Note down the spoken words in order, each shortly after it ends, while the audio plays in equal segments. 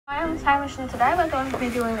I'm Hamish, and today we're going to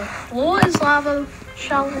be doing a floor is lava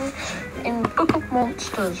challenge in Book of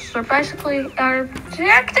Monsters. So basically our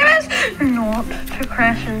objective is not to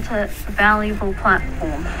crash into a valuable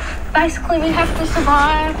platform. Basically we have to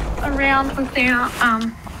survive a round without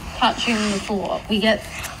touching the floor. We get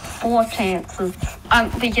 4 chances.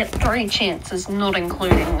 We get 3 chances, not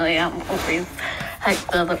including the obvious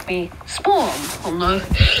hector that we spawn on the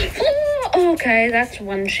floor. Okay, that's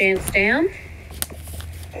 1 chance down.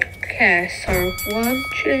 Okay, so 1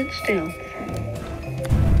 chance down.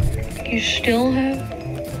 You still have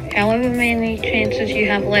however many chances you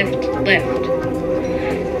have left.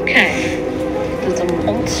 Okay, there's a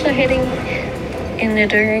monster heading in the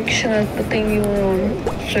direction of the thing you were on,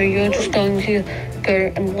 so you're just going to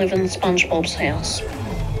go and live in SpongeBob's house.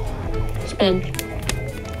 Sponge.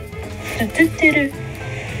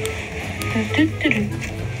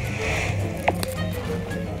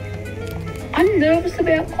 I'm nervous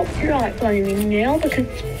about copyright claiming now because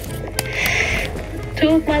 2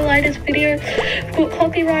 of my latest videos got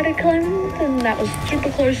copyrighted claims, and that was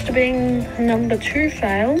super close to being number 2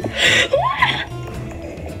 fail.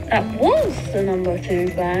 That was the number 2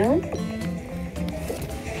 fail.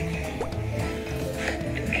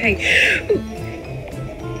 Okay.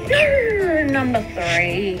 No, number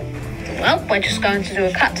 3. Well, we're just going to do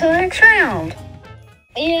a cut to the next round.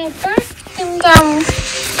 Yeah, both and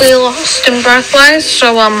we lost in both ways,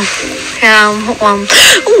 so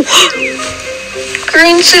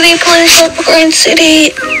Green City, please help Green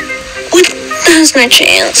City. There's no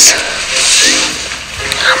chance.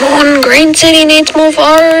 Come on, Green City needs more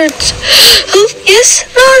votes. Oh, yes,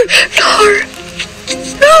 no,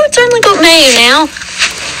 it's only got me now.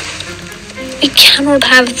 We cannot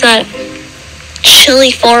have that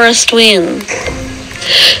Chili Forest win.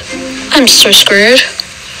 I'm so screwed.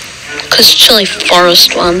 Because Chili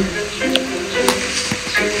Forest won.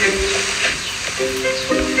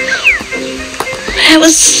 It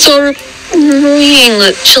was so annoying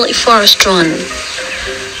that Chili Forest won.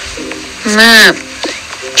 Map.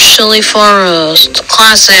 Chili Forest.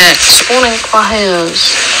 Classic. Spawning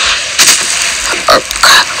players.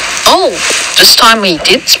 Oh, this time we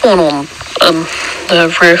did spawn on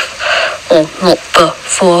the roof. Well, not the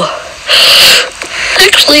floor.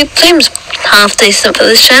 Actually, it seems half decent for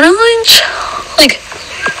this challenge. Like,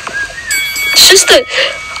 it's just that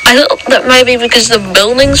I thought that maybe because the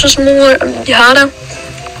buildings was more harder.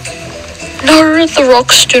 No, the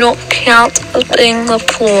rocks do not count as being the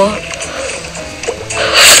floor.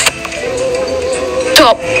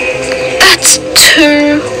 Stop. That's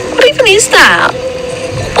 2. What even is that?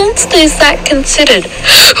 Monster is that considered?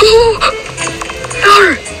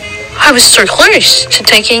 No, I was so close to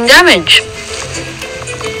taking damage.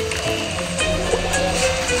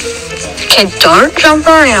 Okay, don't jump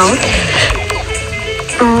around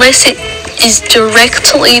unless it is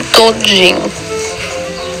directly dodging.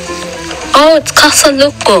 Oh, it's Casa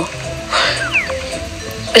Loco.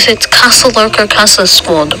 It's Casa Loco Casa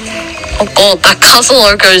Squad. Oh god, that Casa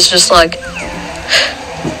Loco is just like...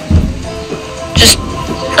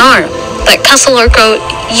 No, that Casa Loco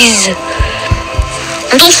is...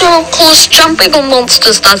 And also, of course, jumping on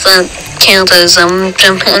monsters doesn't count as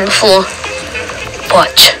jumping on the floor.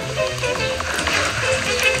 Watch.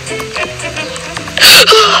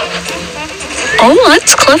 Oh,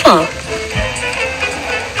 that's clever.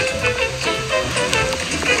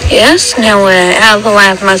 Yes, now we're out of the way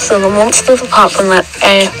of most of the monsters, apart from that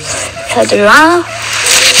Hedera.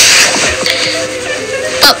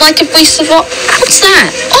 But, like, if we survive... What's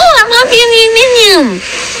that? Oh, that might be a new minion!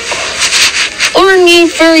 Or a new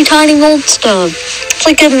very tiny monster. It's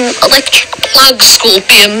like an electric plug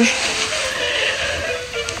scorpion.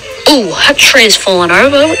 Oh, that tree is falling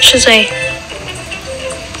over, which is a...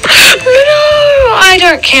 No, I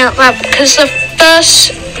don't count that because the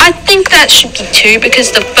first... I think that should be 2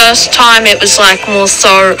 because the first time it was like more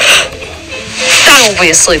so... That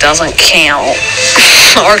obviously doesn't count.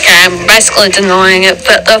 Okay, I'm basically denying it,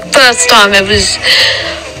 but the first time it was...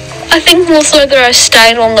 I think more so that I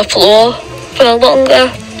stayed on the floor for longer.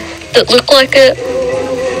 That looked like it.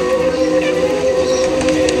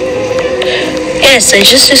 Yes, I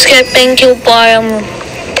just escaped being killed by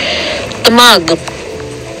the mug.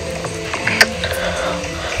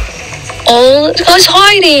 Oh, this guy's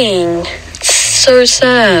hiding. It's so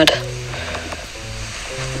sad.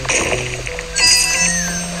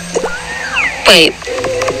 Wait.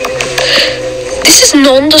 This is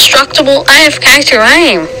non-destructible AFK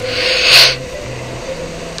terrain.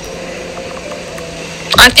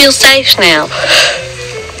 I feel safe now.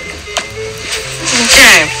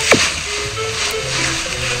 Okay.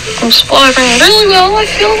 I'm surviving really well, I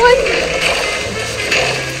feel like.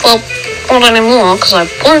 Well, not anymore, because I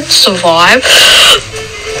won't survive.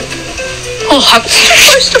 Oh, I'm so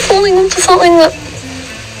close to falling into something that...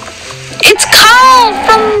 It's Carl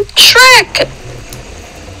from Shrek!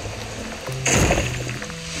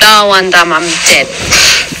 Oh, and I'm dead.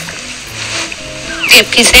 Yep,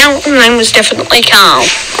 his name was definitely Carl.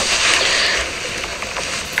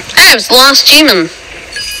 Hey, it was the last human.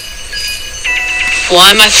 Why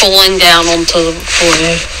am I falling down onto the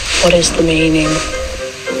water? What is the meaning?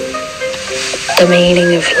 The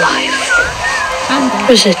meaning of life. What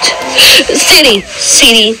is it? City.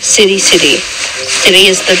 City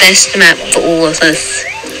is the best map for all of this.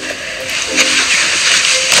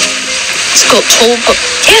 It's got tall, but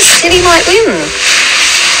yes, City might win.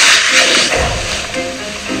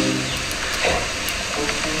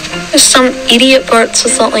 There's some idiot boats or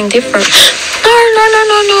something different.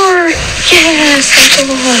 No. Yes, oh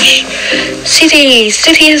gosh. City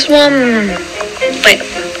has won. Wait.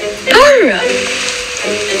 No.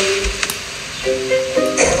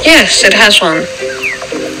 Yes, it has won.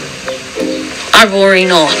 I worry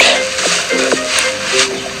not.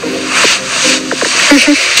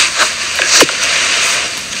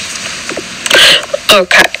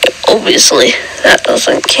 Okay, obviously that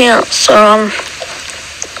doesn't count, so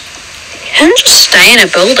you can just stay in a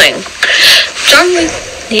building. Don't leave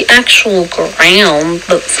the actual ground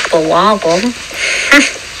that's the lava.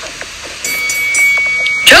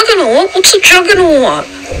 Juggernaut? What's a juggernaut?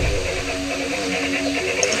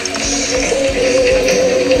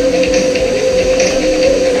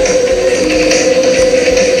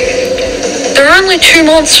 There are only 2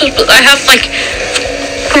 monsters, but they have like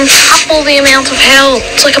double the amount of health.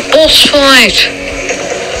 It's like a boss fight.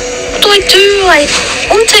 What do I do? I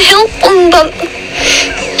want to help them, but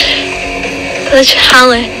the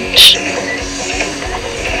challenge.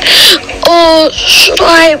 Or should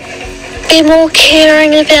I be more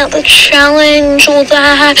caring about the challenge or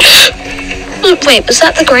that? Wait, was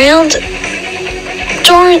that the ground?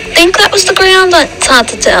 Don't think that was the ground. It's hard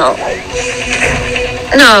to tell.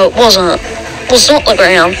 No, it wasn't. It was not the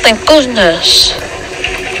ground. Thank goodness.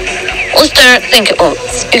 At least I don't think it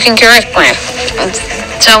was. You can correct me and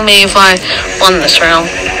tell me if I won this round.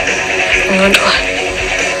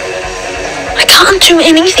 I can't do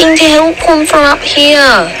anything to help them from up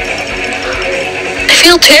here. I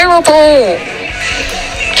feel terrible.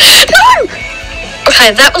 No!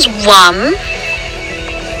 Okay, that was 1.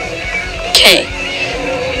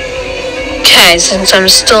 Okay, since I'm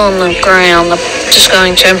still on the ground, I'm just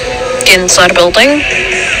going to get inside a building.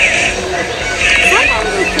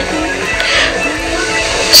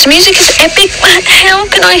 This music is epic, but how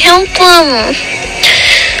can I help them?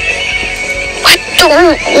 I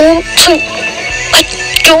don't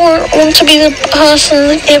want to be the person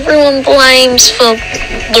that everyone blames for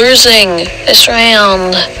losing this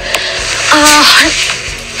round. I'm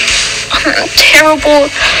a terrible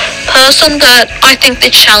person, but I think the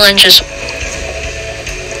challenge is...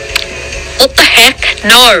 What the heck?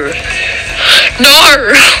 No!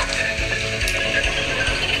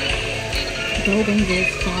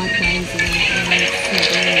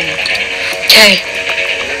 Okay.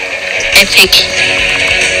 Epic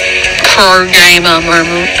pro gamer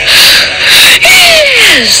moment.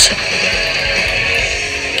 Yes!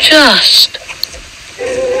 Just...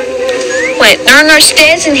 Wait, there are no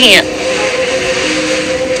stairs in here.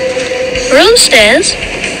 Where are the stairs?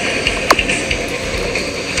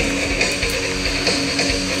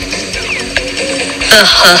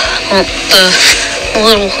 The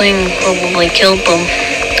little thing probably killed them.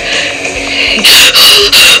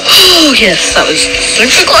 Oh yes, that was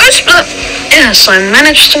super close, but yes, I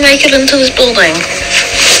managed to make it into this building.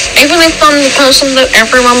 Even if I'm the person that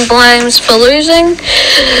everyone blames for losing,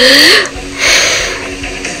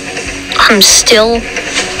 I'm still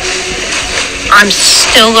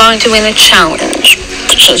going to win a challenge,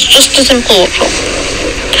 which is just as important.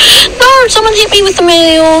 No, someone hit me with the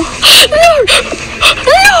meteor.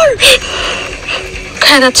 No!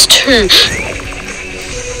 Okay, that's 2.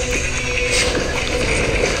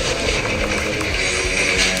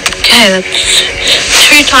 Okay, that's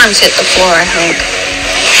 2 times hit the floor, I think.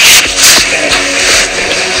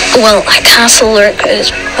 Well, a castle lurk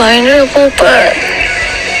is vulnerable, but...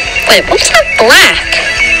 Wait, what's that black?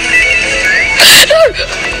 No!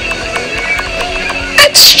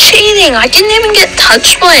 That's cheating! I didn't even get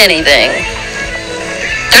touched by anything.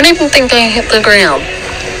 Don't even think I hit the ground.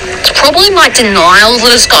 It's probably my denial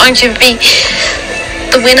that is going to be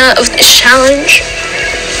the winner of this challenge.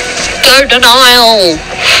 Go denial!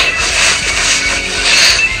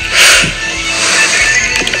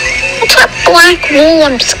 What's that black wall?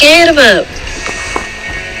 I'm scared of it.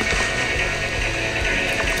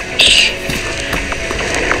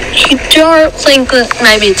 don't think that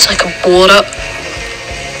maybe it's like a border.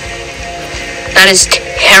 That is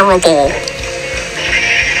terrible.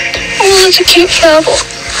 Oh, that's a cute flower.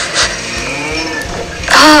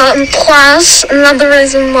 And plus, another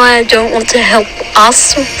reason why I don't want to help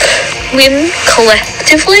us win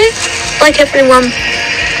collectively, like everyone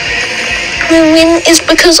win, is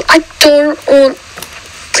because I don't want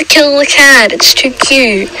to kill the cat. It's too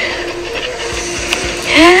cute.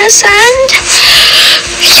 Yes, and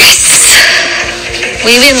yes,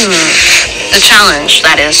 we win the challenge.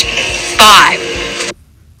 That is, bye.